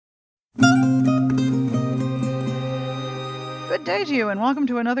Good day to you, and welcome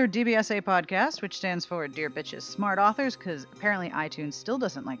to another DBSA podcast, which stands for Dear Bitches Smart Authors, because apparently iTunes still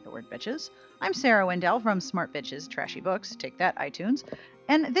doesn't like the word bitches. I'm Sarah Wendell from Smart Bitches Trashy Books. Take that, iTunes.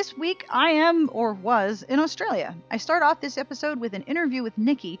 And this week I am, or was, in Australia. I start off this episode with an interview with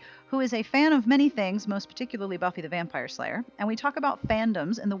Nikki, who is a fan of many things, most particularly Buffy the Vampire Slayer, and we talk about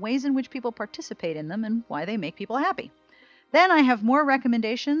fandoms and the ways in which people participate in them and why they make people happy. Then I have more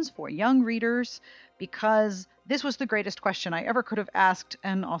recommendations for young readers because this was the greatest question I ever could have asked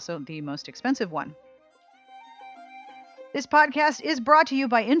and also the most expensive one. This podcast is brought to you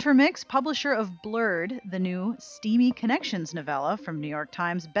by Intermix, publisher of Blurred, the new steamy connections novella from New York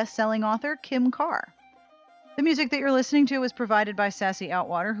Times bestselling author Kim Carr. The music that you're listening to is provided by Sassy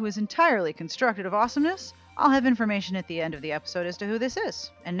Outwater, who is entirely constructed of awesomeness. I'll have information at the end of the episode as to who this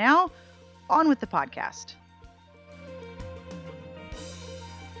is. And now, on with the podcast.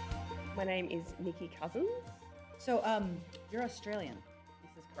 My name is Nikki Cousins. So, you're Australian.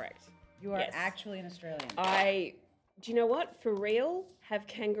 This is correct. You are Yes. actually an Australian. Do you know what? For real, have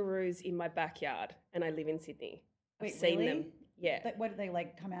kangaroos in my backyard, and I live in Sydney. I've Wait, seen really? them. Yeah. What do they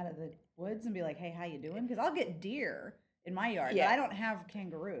like? Come out of the woods and be like, "Hey, how you doing?" Because I'll get deer in my yard, Yeah. but I don't have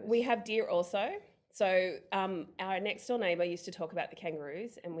kangaroos. We have deer also. So our next door neighbour used to talk about the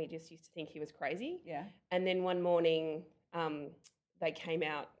kangaroos, and we just used to think he was crazy. Yeah. And then one morning, they came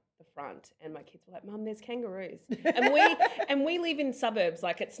out the front, and my kids were like, "Mum, there's kangaroos." and we live in suburbs.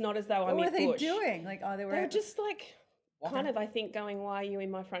 Like, it's not as though I'm What were in they bush. doing? Like, oh, they were They were just like walking? kind of, I think, going, "Why are you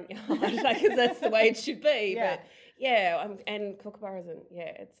in my front yard?" Because that's the way it should be. Yeah. But yeah, and kookaburras, and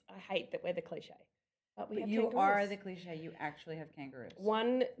I hate that we're the cliche. But we But have you kangaroos. are the cliche. You actually have kangaroos.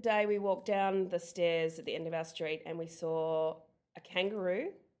 One day we walked down the stairs at the end of our street and we saw a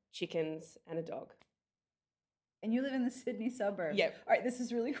kangaroo, chickens, and a dog. And you live in the Sydney suburbs. Yep. All right, this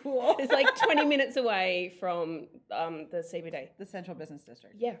is really cool. It's like 20 minutes away from the CBD. the Central Business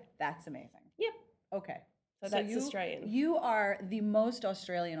District. Yeah. That's amazing. Yep. Okay. So that's Australian. You are the most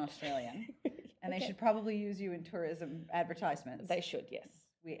Australian, and they Okay. should probably use you in tourism advertisements. They should, yes.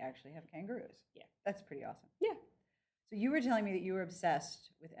 We actually have kangaroos. Yeah. That's pretty awesome. Yeah. So you were telling me that you were obsessed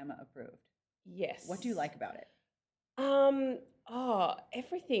with Emma Approved. Yes. What do you like about it?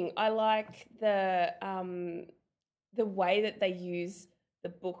 Everything. I like the way that they use the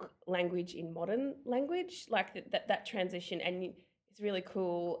book language in modern language, like that transition, and it's really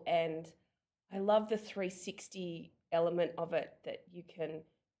cool. And I love the 360 element of it, that you can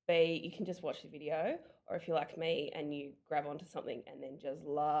just watch the video, or if you're like me and you grab onto something and then just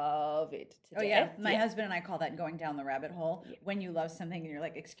love it to Oh death. yeah, my husband and I call that going down the rabbit hole. Yeah. When you love something and you're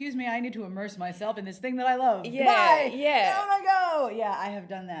like, "Excuse me, I need to immerse myself in this thing that I love." Yeah, Goodbye. yeah. Down I go. Yeah, I have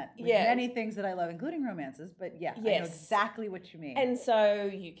done that with Yeah. many things that I love, including romances. But yeah, I know Yes. exactly what you mean. And so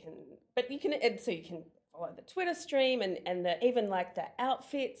you can follow the Twitter stream and even like the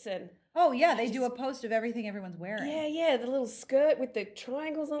outfits and oh yeah, they do a post of everything everyone's wearing. yeah, the little skirt with the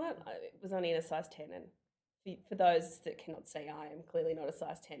triangles on it. It was only in a size 10, and for those that cannot see, I am clearly not a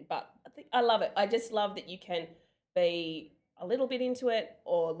size 10, but I love it. I just love that you can be a little bit into it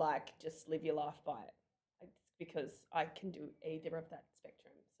or like just live your life by it, because I can do either of that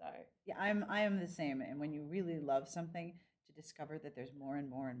spectrum. So Yeah, I am the same. And when you really love something, to discover that there's more and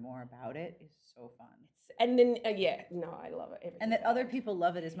more and more about it is so fun. and then I love it. Everything And that about other it. people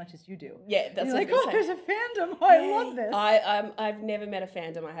love it as much as you do. Yeah, that's You're what like, I was oh, gonna there's say. a fandom. Oh, I love this. I've never met a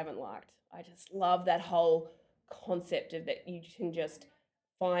fandom I haven't liked. I just love that whole concept of that you can just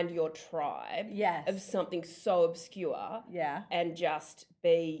find your tribe Yes. of something so obscure Yeah. and just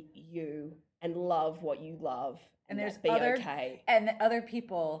be you and love what you love And there's be other okay. and the other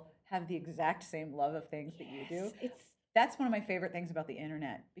people have the exact same love of things that you do. That's one of my favorite things about the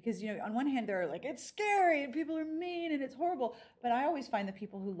internet, because on one hand they're like, it's scary and people are mean and it's horrible, but I always find the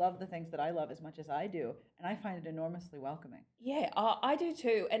people who love the things that I love as much as I do, and I find it enormously welcoming. Yeah, I do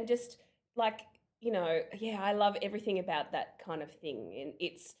too. And just like, I love everything about that kind of thing. And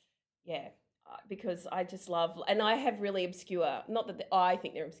it's, because I just love, and I have really obscure, not that I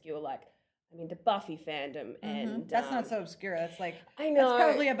think they're obscure, like I'm into Buffy fandom, and That's not so obscure. That's like, I know. that's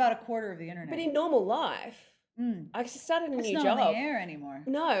probably about a quarter of the internet. But in normal life, I started a it's new not job. on the air anymore.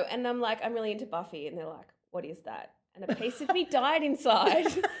 No, and I'm like, I'm really into Buffy, and they're like, what is that? And a piece of me died inside.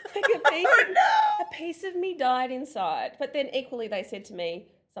 Like a piece of me died inside. But then equally they said to me,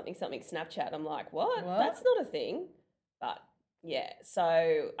 something Snapchat. I'm like, what? That's not a thing. But yeah,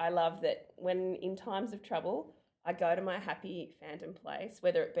 so I love that when in times of trouble, I go to my happy fandom place,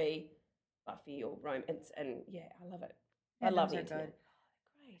 whether it be Buffy or romance, and I love it. I love the Fandoms are internet.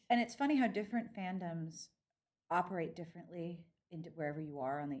 good. And it's funny how different fandoms operate differently into wherever you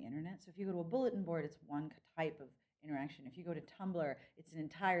are on the internet. So if you go to a bulletin board, it's one type of interaction. If you go to Tumblr, it's an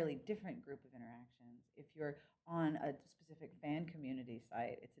entirely different group of interactions. If you're on a specific fan community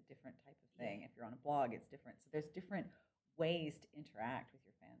site, it's a different type of thing. If you're on a blog, it's different. So there's different ways to interact with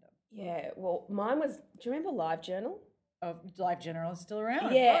your fandom. Yeah, well, mine was, do you remember LiveJournal? Oh, LiveJournal is still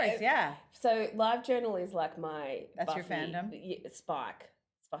around, Yeah. of course, yeah. So LiveJournal is like my That's Buffy, your fandom? Yeah, Spike.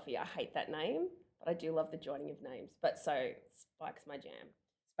 It's Buffy. I hate that name, but I do love the joining of names. But so Spike's my jam.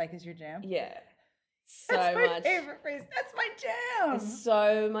 Spike is your jam? Yeah. So That's my much. favorite phrase. That's my jam. It's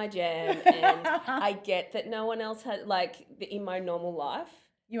so my jam. And I get that no one else has, like, in my normal life.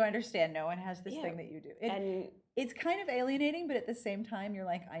 You understand no one has this thing that you do. And it's kind of alienating, but at the same time, you're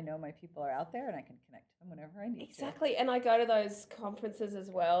like, I know my people are out there and I can connect to them whenever I need to. Exactly. And I go to those conferences as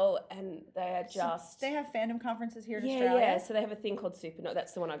well, and they are just... So they have fandom conferences here in Australia? Yeah. So they have a thing called Supernova.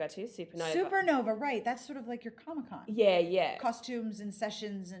 That's the one I go to, Supernova. Supernova, right. That's sort of like your Comic-Con. Yeah. Costumes and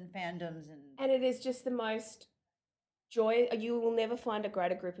sessions and fandoms. And it is just the most joy. You will never find a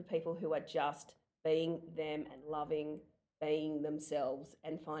greater group of people who are just being them and loving being themselves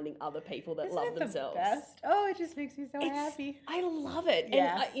and finding other people that love themselves. Best? Oh, it just makes me so happy. I love it.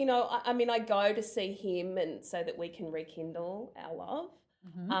 Yes. And, I mean, I go to see him and so that we can rekindle our love.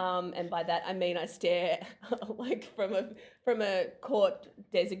 Mm-hmm. And by that, I mean, I stare like from a court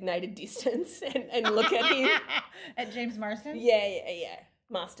designated distance and look at him. At James Marsden? Yeah.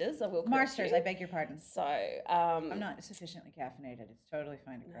 Masters, I will correct Masters, you. I beg your pardon. So I'm not sufficiently caffeinated. It's totally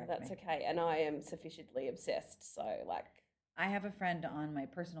fine to correct me. That's okay. And I am sufficiently obsessed. So like, I have a friend on my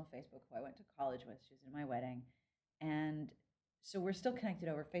personal Facebook who I went to college with. She was in my wedding. And so we're still connected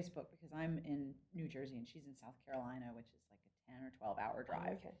over Facebook because I'm in New Jersey and she's in South Carolina, which is like a 10 or 12 hour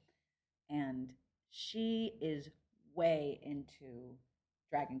drive. Okay. And she is way into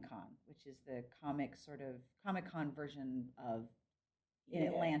Dragon Con, which is the Comic-Con version of in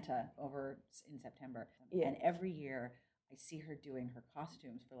Atlanta over in September. Yeah. And every year I see her doing her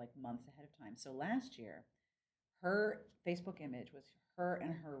costumes for like months ahead of time. So last year, her Facebook image was her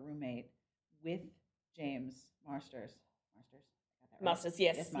and her roommate with James Masters. Masters,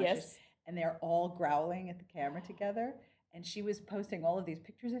 yes. And they're all growling at the camera together. And she was posting all of these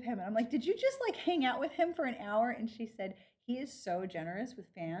pictures of him. And I'm like, did you just like hang out with him for an hour? And she said, he is so generous with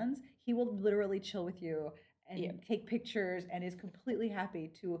fans. He will literally chill with you and take pictures and is completely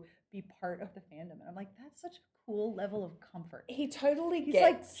happy to be part of the fandom. And I'm like, that's such a cool level of comfort. He totally he's gets.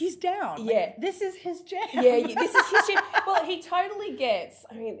 Like, he's down. Yeah. Like, this is his jam. Yeah, this is his jam. Well, he totally gets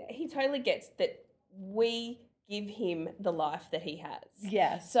that we give him the life that he has.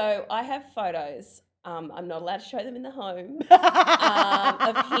 Yes. So I have photos. I'm not allowed to show them in the home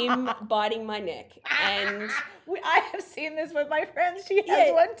of him biting my neck. And I have seen this with my friends. She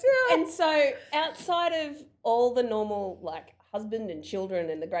has one too. And so outside of all the normal like husband and children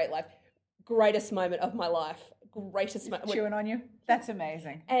and the great life, greatest moment of my life, chewing on you. That's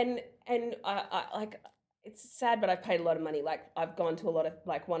amazing. And I like, it's sad, but I've paid a lot of money. Like I've gone to a lot of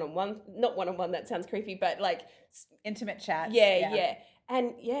like not one-on-one, that sounds creepy, but like intimate chats. Yeah.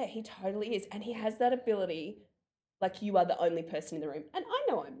 And yeah, he totally is. And he has that ability, like you are the only person in the room. And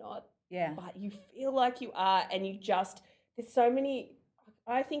I know I'm not. Yeah. But you feel like you are, and there's so many,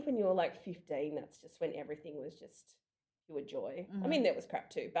 I think when you were like 15, that's just when everything was just pure joy. Mm-hmm. I mean, there was crap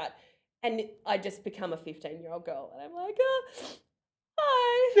too, and I just become a 15-year-old girl. And I'm like,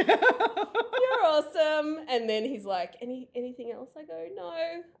 hi, you're awesome. And then he's like, anything else? I go, no.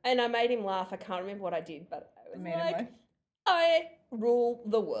 And I made him laugh. I can't remember what I did, but I was like, I rule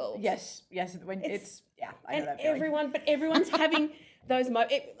the world. Yes. When I know that feeling. Everyone's having those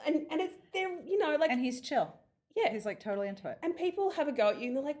moments, and it's they're like, and he's chill. Yeah, he's like totally into it. And people have a go at you,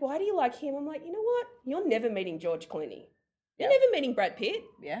 and they're like, "Why do you like him?" I'm like, you know what? You're never meeting George Clooney. You're never meeting Brad Pitt.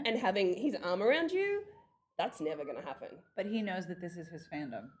 Yeah, and having his arm around you. That's never going to happen. But he knows that this is his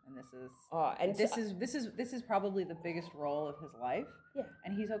fandom, and this is probably the biggest role of his life. Yeah,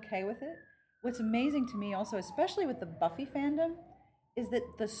 and he's okay with it. What's amazing to me also, especially with the Buffy fandom, is that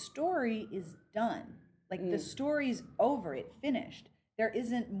the story is done. Like the story's over, it finished. There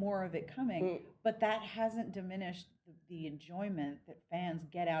isn't more of it coming, but that hasn't diminished the enjoyment that fans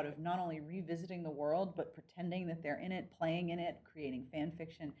get out of not only revisiting the world, but pretending that they're in it, playing in it, creating fan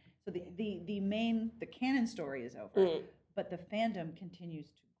fiction. So the canon story is over, but the fandom continues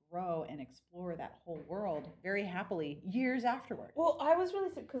to grow and explore that whole world very happily years afterward. Well, I was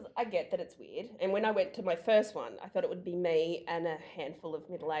really sick because I get that it's weird. And when I went to my first one, I thought it would be me and a handful of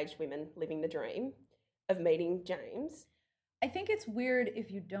middle-aged women living the dream of meeting James. I think it's weird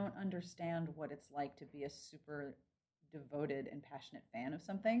if you don't understand what it's like to be a super devoted and passionate fan of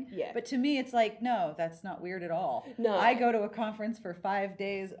something. Yeah. But to me, it's like, no, that's not weird at all. No. I go to a conference for 5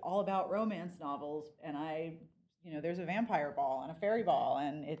 days all about romance novels, and there's a vampire ball and a fairy ball,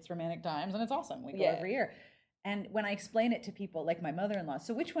 and it's romantic times, and it's awesome. We go every year. And when I explain it to people, like my mother-in-law,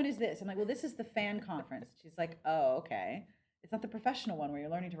 so which one is this? I'm like, well, this is the fan conference. She's like, oh, okay. It's not the professional one where you're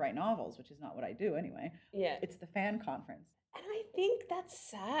learning to write novels, which is not what I do anyway. Yeah. It's the fan conference. And I think that's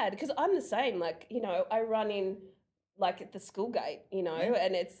sad because I'm the same. Like, I run in like at the school gate,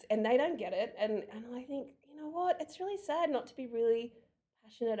 and they don't get it. And I think, you know what? It's really sad not to be really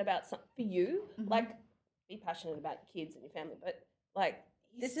passionate about something for you. Mm-hmm. Like, be passionate about your kids and your family, but like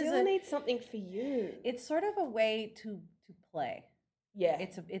you still need something for you. It's sort of a way to play. Yeah.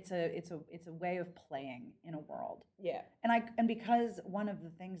 It's a way of playing in a world. Yeah. And because one of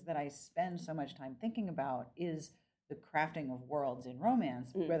the things that I spend so much time thinking about is the crafting of worlds in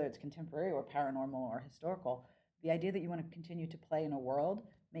romance, whether it's contemporary or paranormal or historical, the idea that you want to continue to play in a world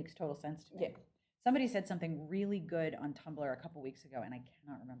makes total sense to me. Yeah. Somebody said something really good on Tumblr a couple weeks ago, and I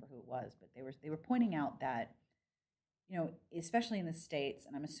cannot remember who it was, but they were pointing out that, especially in the States,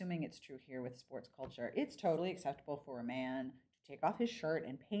 and I'm assuming it's true here with sports culture, it's totally acceptable for a man to take off his shirt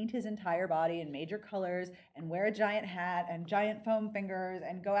and paint his entire body in major colors and wear a giant hat and giant foam fingers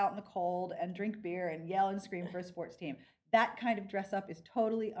and go out in the cold and drink beer and yell and scream for a sports team. That kind of dress up is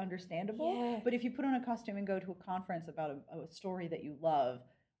totally understandable. Yeah. But if you put on a costume and go to a conference about a story that you love,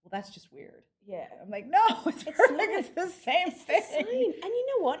 well, that's just weird. Yeah. I'm like, no, it's perfect. It's the same thing. The same. And you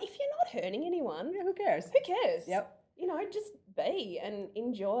know what? If you're not hurting anyone, who cares? Who cares? Yep. Just be and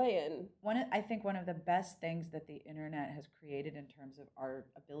enjoy. And I think one of the best things that the internet has created in terms of our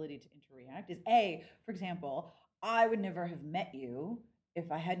ability to interact is for example, I would never have met you if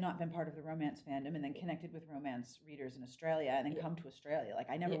I had not been part of the romance fandom and then connected with romance readers in Australia and then come to Australia. Like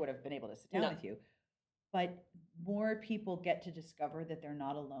I never would have been able to sit down with you. But more people get to discover that they're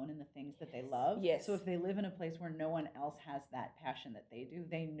not alone in the things that they love. Yes. So if they live in a place where no one else has that passion that they do,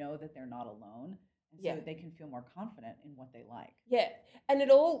 they know that they're not alone. And so they can feel more confident in what they like. Yeah. And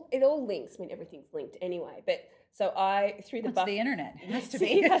it all links. I mean, everything's linked anyway. But so through the Buffy, the internet. It has to be.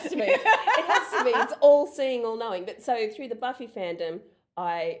 It has to be. It has to be. It's all seeing, all knowing. But so through the Buffy fandom,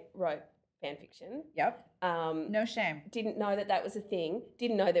 I wrote fan fiction. Yep. No shame. Didn't know that was a thing.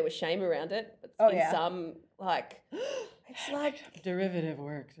 Didn't know there was shame around it. But some it's like derivative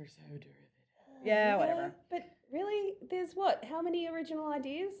works are so derivative. Yeah, whatever. But really, there's how many original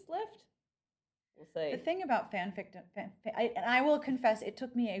ideas left? We'll see. The thing about fanfic, and I will confess, it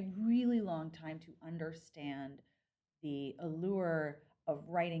took me a really long time to understand the allure of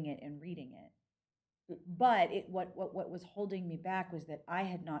writing it and reading it. But what was holding me back was that I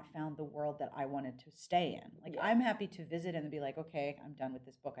had not found the world that I wanted to stay in. Like I'm happy to visit and be like, okay, I'm done with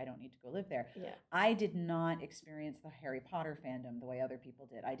this book. I don't need to go live there. Yeah. I did not experience the Harry Potter fandom the way other people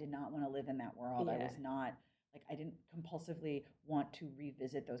did. I did not want to live in that world. Yeah. I was not I didn't compulsively want to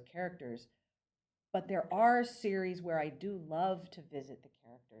revisit those characters. But there are series where I do love to visit the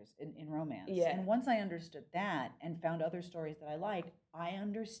characters in romance. Yeah. And once I understood that and found other stories that I liked, I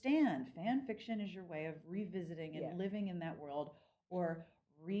understand fan fiction is your way of revisiting and living in that world or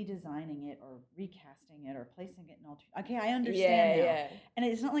redesigning it or recasting it or placing it in alternate. Okay, I understand now. Yeah. And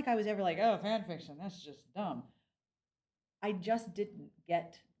it's not like I was ever like, oh, fan fiction, that's just dumb. I just didn't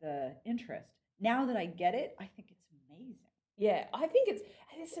get the interest. Now that I get it, I think it's amazing. Yeah, I think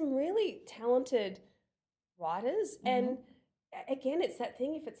there's some really talented writers, and again, it's that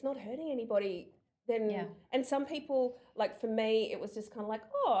thing. If it's not hurting anybody, then and some people, like for me, it was just kind of like,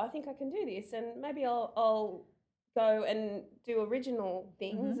 oh, I think I can do this, and maybe I'll go and do original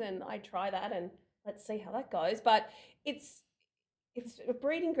things, and I try that, and let's see how that goes. But it's a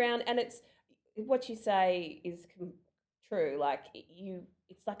breeding ground, and it's what you say is true. Like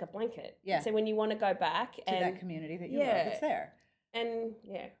it's like a blanket. Yeah. And so when you want to go back to that community that you love, it's there. And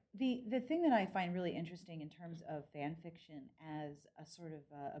the thing that I find really interesting in terms of fan fiction as a sort of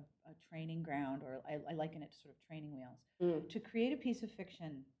a training ground, or I liken it to sort of training wheels, to create a piece of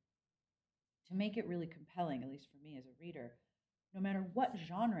fiction, to make it really compelling, at least for me as a reader, no matter what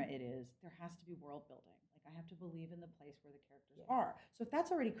genre it is, there has to be world building. I have to believe in the place where the characters are. So if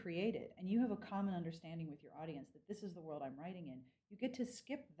that's already created and you have a common understanding with your audience that this is the world I'm writing in, you get to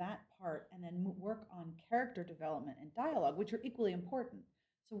skip that part and then work on character development and dialogue, which are equally important.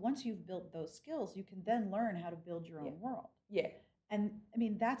 So once you've built those skills, you can then learn how to build your own world. Yeah. And I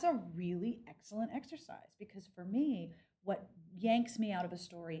mean, that's a really excellent exercise, because for me, what yanks me out of a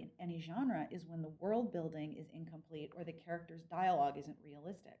story in any genre is when the world building is incomplete or the character's dialogue isn't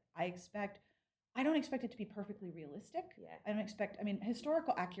realistic. I expect I don't expect it to be perfectly realistic. Yeah. I mean,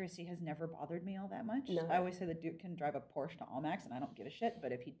 historical accuracy has never bothered me all that much. No. I always say the Duke can drive a Porsche to Almax and I don't give a shit,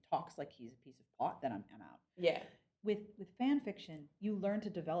 but if he talks like he's a piece of pot, then I'm out. Yeah. With fan fiction, you learn to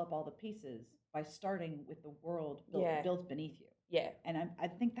develop all the pieces by starting with the world built beneath you. Yeah. And I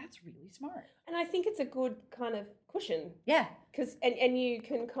think that's really smart. And I think it's a good kind of cushion. Yeah. Because and you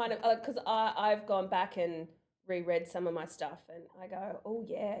can kind of, because I've gone back and reread some of my stuff and I go, oh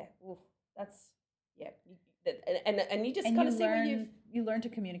yeah, oof, that's, yeah. And you just kind of see where you learn to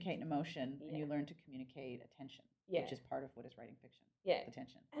communicate an emotion and you learn to communicate attention, which is part of what is writing fiction. Yeah.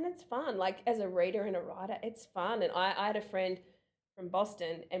 Attention. And it's fun. Like as a reader and a writer, it's fun. And I had a friend from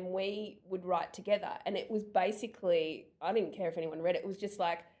Boston and we would write together. And it was basically, I didn't care if anyone read it. It was just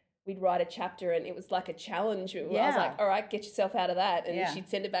like we'd write a chapter and it was like a challenge. I was like, all right, get yourself out of that. And she'd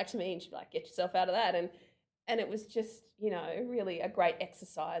send it back to me and she'd be like, get yourself out of that. And it was just, really a great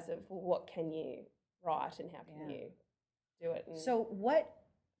exercise of what can you write and how can you do it. And so what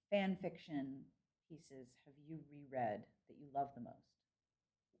fan fiction pieces have you reread that you love the most?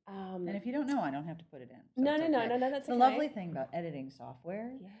 And if you don't know, I don't have to put it in. So no, that's the lovely thing about editing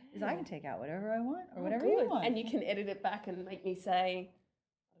software is I can take out whatever I want or whatever you want. And you can edit it back and make me say,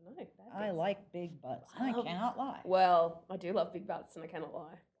 I don't know. I like big butts. I cannot lie. Well, I do love big butts and I cannot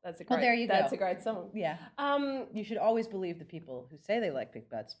lie. That's a great, there you go. That's a great song. Yeah. You should always believe the people who say they like big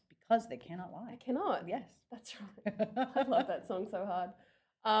butts because they cannot lie. I cannot. Yes, that's right. I love that song so hard.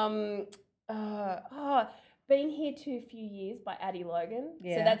 Been Here Too Few Years by Addie Logan.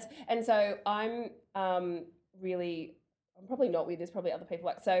 Yeah. So I'm probably not with this, probably other people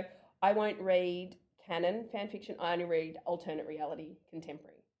like, so I won't read canon fan fiction. I only read alternate reality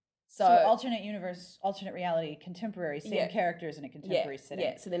contemporary. So alternate universe, alternate reality, contemporary, same characters in a contemporary setting.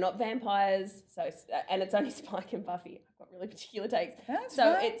 Yeah, so they're not vampires. And it's only Spike and Buffy. I've got really particular takes. That's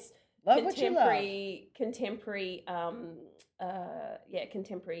so fine. it's love contemporary, contemporary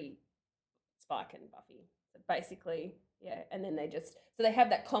Spike and Buffy. So basically, and then they have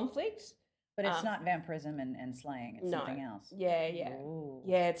that conflict. But it's not vampirism and slaying. It's something else. Yeah. Ooh.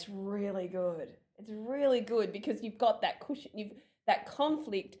 Yeah, it's really good. It's really good because you've got that cushion. That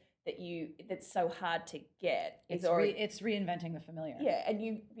conflict that's so hard to get. It's reinventing the familiar. Yeah,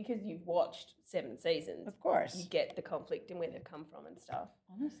 and because you've watched 7 seasons, of course, you get the conflict and where they've come from and stuff.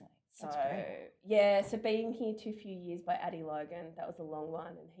 Honestly, that's great. So Being Here Too Few Years by Addie Logan, that was a long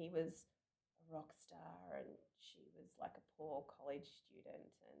one, and he was a rock star, and she was like a poor college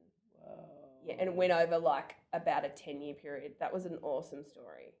student, and and it went over like about a 10-year period. That was an awesome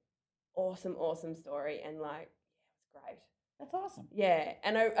story, awesome story, and like it was great. That's awesome. Yeah,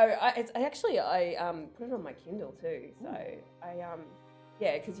 and I put it on my Kindle too. So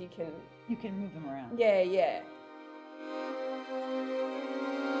because you can move them around. Yeah.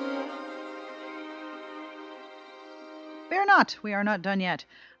 Fear not, we are not done yet.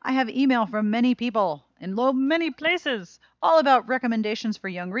 I have email from many people in many places, all about recommendations for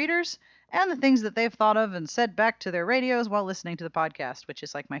young readers and the things that they've thought of and said back to their radios while listening to the podcast, which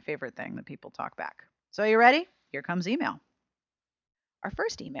is like my favorite thing that people talk back. So you ready? Here comes email. Our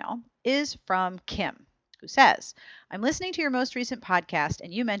first email is from Kim, who says, I'm listening to your most recent podcast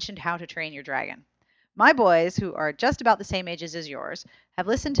and you mentioned How to Train Your Dragon. My boys, who are just about the same ages as yours, have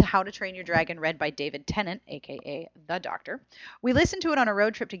listened to How to Train Your Dragon read by David Tennant, a.k.a. The Doctor. We listened to it on a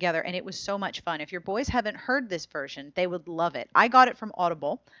road trip together and it was so much fun. If your boys haven't heard this version, they would love it. I got it from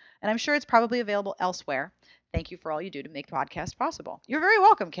Audible and I'm sure it's probably available elsewhere. Thank you for all you do to make the podcast possible. You're very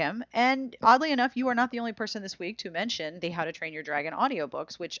welcome, Kim. And oddly enough, you are not the only person this week to mention the How to Train Your Dragon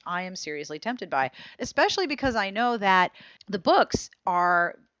audiobooks, which I am seriously tempted by, especially because I know that the books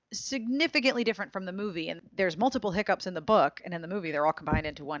are significantly different from the movie, and there's multiple hiccups in the book, and in the movie they're all combined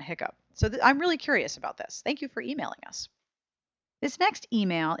into one hiccup. So I'm really curious about this. Thank you for emailing us. This next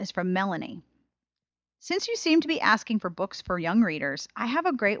email is from Melanie. Since you seem to be asking for books for young readers, I have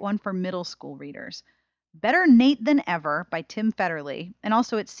a great one for middle school readers. Better Nate Than Ever by Tim Federle, and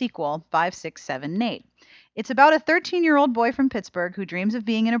also its sequel, 567 Nate. It's about a 13-year-old boy from Pittsburgh who dreams of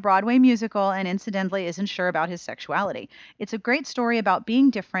being in a Broadway musical and incidentally isn't sure about his sexuality. It's a great story about being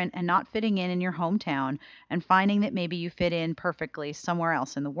different and not fitting in your hometown and finding that maybe you fit in perfectly somewhere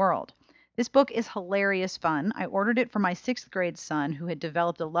else in the world. This book is hilarious fun. I ordered it for my 6th grade son who had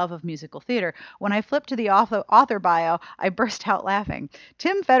developed a love of musical theater. When I flipped to the author bio, I burst out laughing.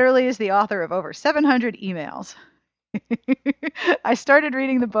 Tim Federle is the author of over 700 emails. I started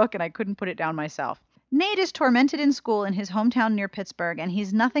reading the book and I couldn't put it down myself. Nate is tormented in school in his hometown near Pittsburgh, and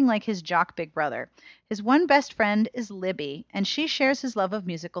he's nothing like his jock big brother. His one best friend is Libby, and she shares his love of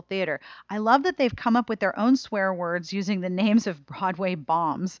musical theater. I love that they've come up with their own swear words using the names of Broadway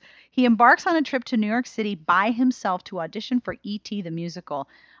bombs. He embarks on a trip to New York City by himself to audition for E.T. the musical.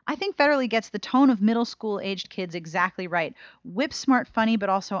 I think Federley gets the tone of middle school aged kids exactly right. Whip smart, funny, but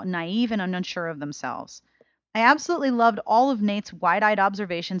also naive and unsure of themselves. I absolutely loved all of Nate's wide eyed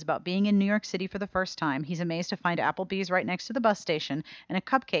observations about being in New York City for the first time. He's amazed to find Applebee's right next to the bus station and a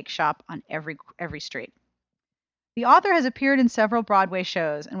cupcake shop on every street. The author has appeared in several Broadway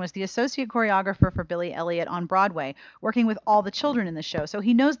shows and was the associate choreographer for Billy Elliot on Broadway, working with all the children in the show, so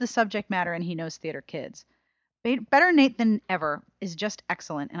he knows the subject matter and he knows theater kids. Better Nate Than Ever is just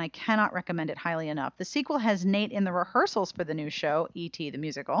excellent, and I cannot recommend it highly enough. The sequel has Nate in the rehearsals for the new show, E.T. the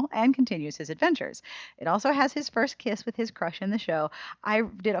Musical, and continues his adventures. It also has his first kiss with his crush in the show. I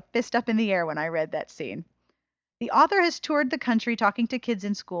did a fist up in the air when I read that scene. The author has toured the country talking to kids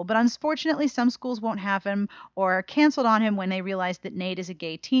in school, but unfortunately, some schools won't have him or canceled on him when they realize that Nate is a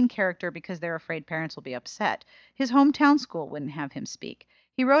gay teen character because they're afraid parents will be upset. His hometown school wouldn't have him speak.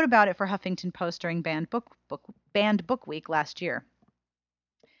 He wrote about it for Huffington Post during Banned Book Week last year.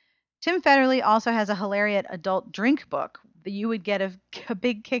 Tim Federley also has a hilarious adult drink book that you would get a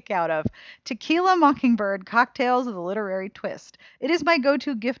big kick out of. Tequila Mockingbird Cocktails with a Literary Twist. It is my go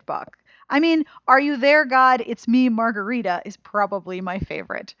to gift book. I mean, Are You There, God? It's Me, Margarita is probably my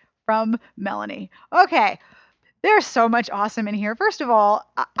favorite from Melanie. Okay, there's so much awesome in here. First of all,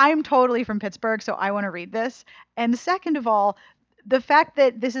 I'm totally from Pittsburgh, so I want to read this. And second of all, the fact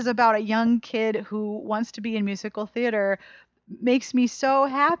that this is about a young kid who wants to be in musical theater makes me so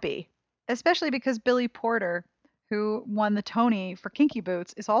happy, especially because Billy Porter, who won the Tony for Kinky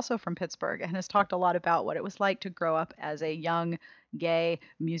Boots, is also from Pittsburgh and has talked a lot about what it was like to grow up as a young, gay,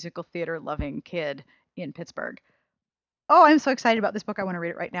 musical theater loving kid in Pittsburgh. Oh, I'm so excited about this book. I want to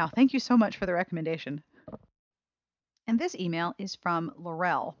read it right now. Thank you so much for the recommendation. And this email is from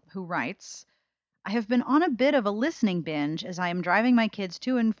Laurel, who writes, I have been on a bit of a listening binge as I am driving my kids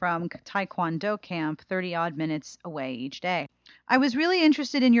to and from Taekwondo camp 30 odd minutes away each day. I was really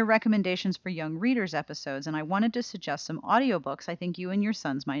interested in your recommendations for young readers episodes, and I wanted to suggest some audiobooks I think you and your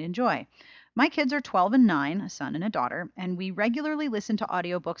sons might enjoy. My kids are 12 and 9, a son and a daughter, and we regularly listen to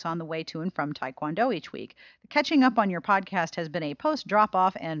audiobooks on the way to and from Taekwondo each week. Catching up on your podcast has been a post drop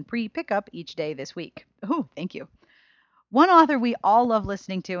off and pre pickup each day this week. Oh, thank you. One author we all love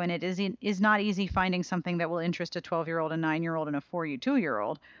listening to, and it is not easy finding something that will interest a 12-year-old, a 9-year-old, and a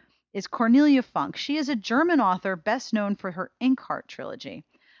 42-year-old, is Cornelia Funk. She is a German author best known for her Inkheart trilogy.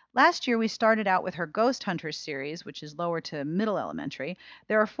 Last year, we started out with her Ghost Hunters series, which is lower to middle elementary.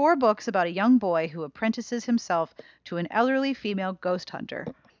 There are 4 books about a young boy who apprentices himself to an elderly female ghost hunter.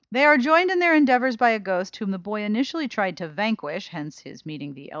 They are joined in their endeavors by a ghost whom the boy initially tried to vanquish, hence his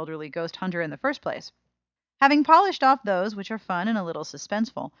meeting the elderly ghost hunter in the first place. Having polished off those, which are fun and a little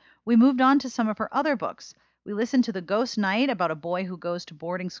suspenseful, we moved on to some of her other books. We listened to The Ghost Knight, about a boy who goes to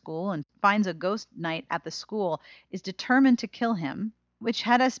boarding school and finds a ghost knight at the school, is determined to kill him, which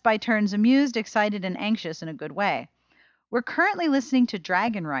had us by turns amused, excited, and anxious in a good way. We're currently listening to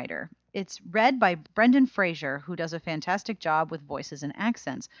Dragon Rider. It's read by Brendan Fraser, who does a fantastic job with voices and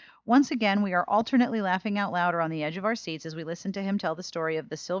accents. Once again, we are alternately laughing out loud or on the edge of our seats as we listen to him tell the story of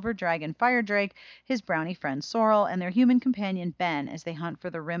the silver dragon Fire Drake, his brownie friend Sorrel, and their human companion Ben as they hunt for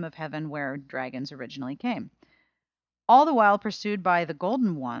the rim of heaven where dragons originally came. All the while pursued by the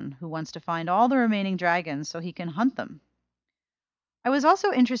Golden One, who wants to find all the remaining dragons so he can hunt them. I was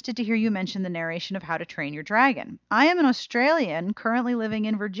also interested to hear you mention the narration of How to Train Your Dragon. I am an Australian currently living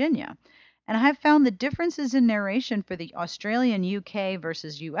in Virginia, and I have found the differences in narration for the Australian, UK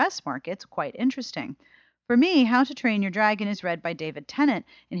versus US markets quite interesting. For me, How to Train Your Dragon is read by David Tennant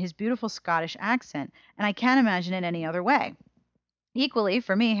in his beautiful Scottish accent, and I can't imagine it any other way. Equally,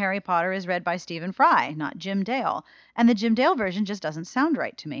 for me, Harry Potter is read by Stephen Fry, not Jim Dale, and the Jim Dale version just doesn't sound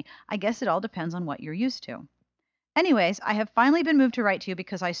right to me. I guess it all depends on what you're used to. Anyways, I have finally been moved to write to you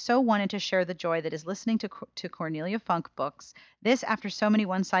because I so wanted to share the joy that is listening to Cornelia Funk books. This after so many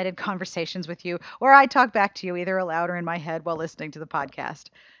one-sided conversations with you, where I talk back to you either aloud or in my head while listening to the podcast.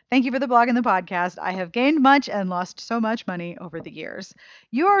 Thank you for the blog and the podcast. I have gained much and lost so much money over the years.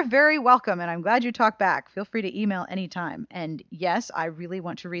 You are very welcome, and I'm glad you talked back. Feel free to email anytime. And yes, I really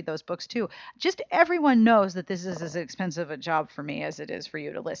want to read those books too. Just everyone knows that this is as expensive a job for me as it is for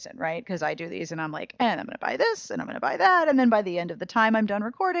you to listen, right? Because I do these and I'm like, and I'm going to buy this and I'm going to buy that. And then by the end of the time I'm done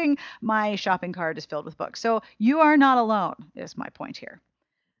recording, my shopping cart is filled with books. So you are not alone, is my point here.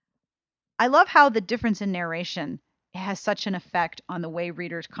 I love how the difference in narration it has such an effect on the way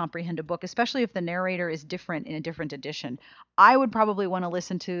readers comprehend a book, especially if the narrator is different in a different edition. I would probably want to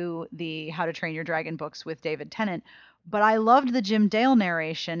listen to the How to Train Your Dragon books with David Tennant, but I loved the Jim Dale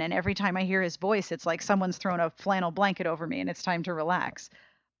narration, and every time I hear his voice, it's like someone's thrown a flannel blanket over me and it's time to relax.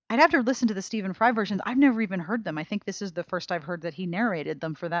 I'd have to listen to the Stephen Fry versions. I've never even heard them. I think this is the first I've heard that he narrated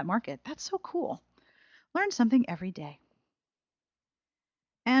them for that market. That's so cool. Learn something every day.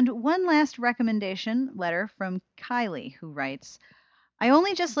 And one last recommendation letter from Kylie, who writes, I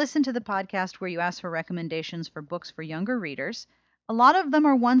only just listened to the podcast where you asked for recommendations for books for younger readers. A lot of them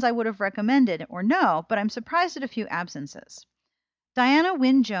are ones I would have recommended or no, but I'm surprised at a few absences. Diana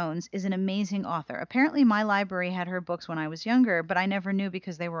Wynne Jones is an amazing author. Apparently, my library had her books when I was younger, but I never knew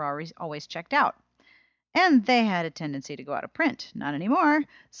because they were always checked out. And they had a tendency to go out of print. Not anymore.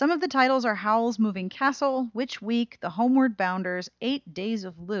 Some of the titles are Howl's Moving Castle, Witch Week, The Homeward Bounders, 8 Days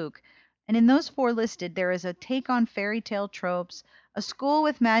of Luke. And in those 4 listed, there is a take on fairy tale tropes, a school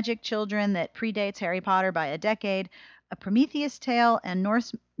with magic children that predates Harry Potter by a decade, a Prometheus tale, and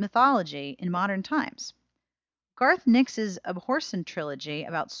Norse mythology in modern times. Garth Nix's Abhorsen trilogy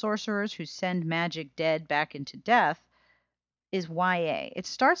about sorcerers who send magic dead back into death is YA. It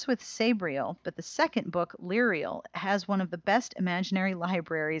starts with Sabriel, but the second book, Lyriel, has one of the best imaginary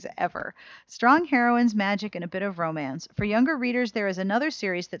libraries ever. Strong heroines, magic, and a bit of romance. For younger readers, there is another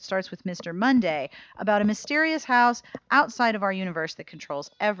series that starts with Mr. Monday, about a mysterious house outside of our universe that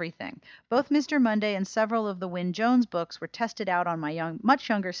controls everything. Both Mr. Monday and several of the Wynne Jones books were tested out on my much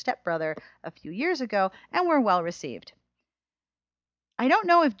younger stepbrother a few years ago and were well received. I don't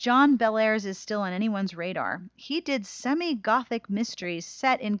know if John Bellairs is still on anyone's radar. He did semi-gothic mysteries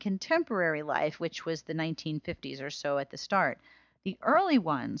set in contemporary life, which was the 1950s or so at the start. The early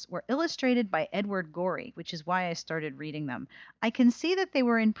ones were illustrated by Edward Gorey, which is why I started reading them. I can see that they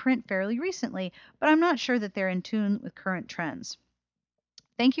were in print fairly recently, but I'm not sure that they're in tune with current trends.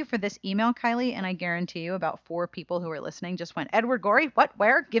 Thank you for this email, Kylie, and I guarantee you about 4 people who are listening just went, Edward Gorey? What?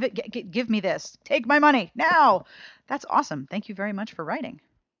 Where? Give me this. Take my money now. That's awesome. Thank you very much for writing.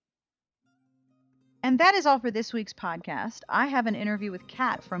 And that is all for this week's podcast. I have an interview with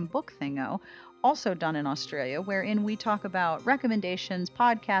Kat from Book Thingo, also done in Australia, wherein we talk about recommendations,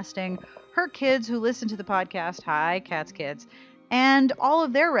 podcasting, her kids who listen to the podcast, hi, Kat's kids, and all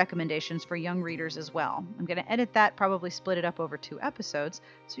of their recommendations for young readers as well. I'm going to edit that, probably split it up over 2 episodes,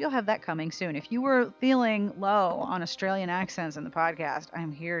 so you'll have that coming soon. If you were feeling low on Australian accents in the podcast,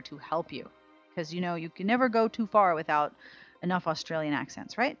 I'm here to help you. Because, you can never go too far without enough Australian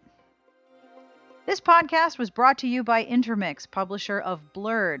accents, right? This podcast was brought to you by Intermix, publisher of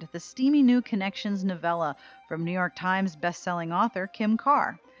Blurred, the steamy new Connections novella from New York Times bestselling author Kim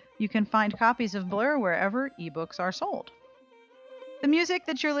Carr. You can find copies of Blur wherever ebooks are sold. The music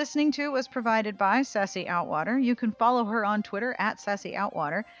that you're listening to was provided by Sassy Outwater. You can follow her on Twitter at Sassy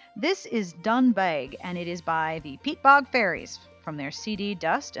Outwater. This is Done Beg, and it is by the Peat Bog Fairies from their CD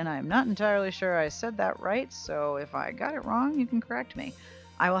Dust, and I'm not entirely sure I said that right, so if I got it wrong, you can correct me.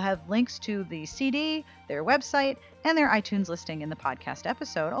 I will have links to the CD, their website, and their iTunes listing in the podcast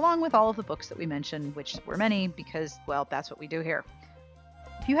episode, along with all of the books that we mentioned, which were many because, well, that's what we do here.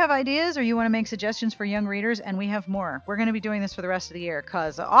 If you have ideas or you want to make suggestions for young readers, and we have more, we're going to be doing this for the rest of the year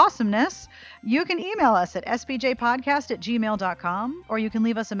because awesomeness, you can email us at sbjpodcast@gmail.com, or you can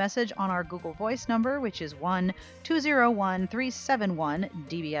leave us a message on our Google Voice number, which is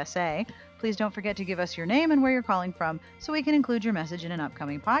 1-201-371-DBSA. Please don't forget to give us your name and where you're calling from so we can include your message in an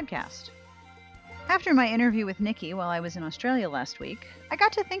upcoming podcast. After my interview with Nikki while I was in Australia last week, I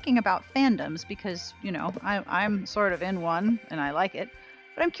got to thinking about fandoms because, I'm sort of in one and I like it.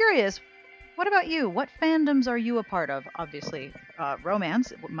 But I'm curious, what about you? What fandoms are you a part of? Obviously,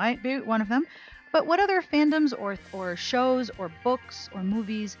 romance might be one of them. But what other fandoms or shows or books or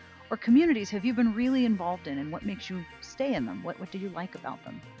movies or communities have you been really involved in, and what makes you stay in them? What do you like about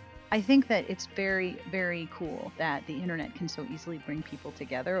them? I think that it's very, very cool that the internet can so easily bring people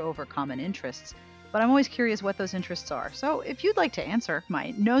together over common interests. But I'm always curious what those interests are. So if you'd like to answer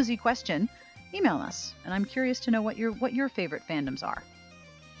my nosy question, email us. And I'm curious to know what your favorite fandoms are.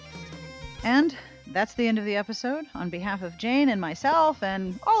 And that's the end of the episode. On behalf of Jane and myself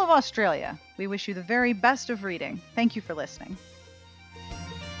and all of Australia, we wish you the very best of reading. Thank you for listening.